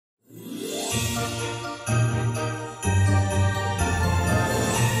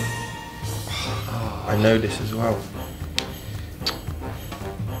know this as well.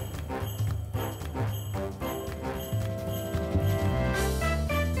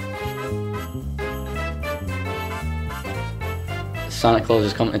 Santa Claus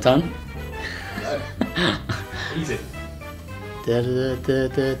is coming to town. Easy.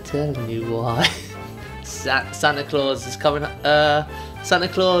 Telling you why. Santa Claus is coming. Santa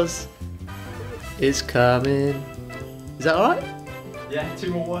Claus is coming. Is that alright? Yeah,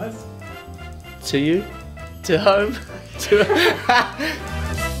 2 more words. To you? To home? To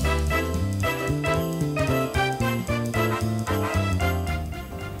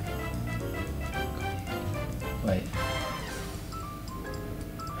Wait.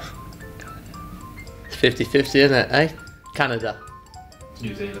 It's 50-50, isn't it, eh? Canada.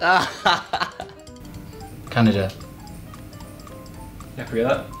 New Zealand. Canada. You happy with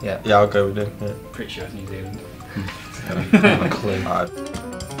that? Yeah. Yeah, I'll go with him. Yeah. Pretty sure it's New Zealand. No clue.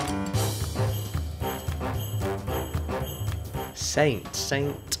 Saint.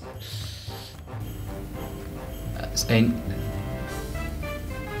 Saint.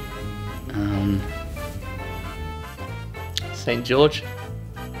 Saint George.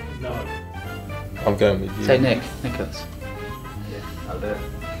 No. I'm going with you. Saint Nicholas. Yeah, I'll do it.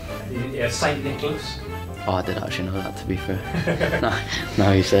 Yeah, Saint Nicholas. Oh, I did actually know that, to be fair.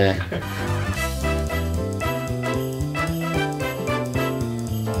 No, he's there.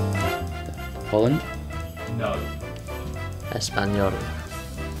 Holland? No. Espanol.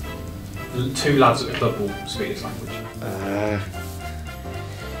 2 lads at the club will speak this language.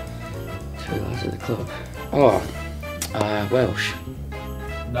 2 lads at the club. Oh, Welsh.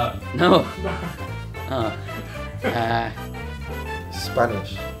 No. No. Oh.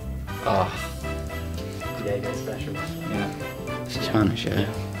 Spanish. Oh. Yeah, you get special. Yeah. Spanish, yeah.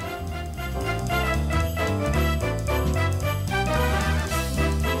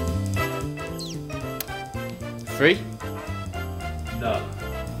 Three. No.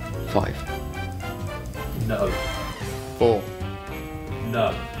 5. No. 4.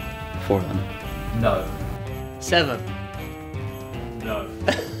 No. 4 then. No. 7. No.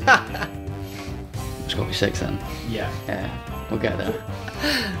 It's got to be 6 then. Yeah. Yeah, we'll get there.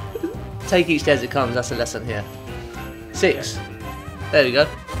 Take each day as it comes, that's a lesson here. 6. There we go.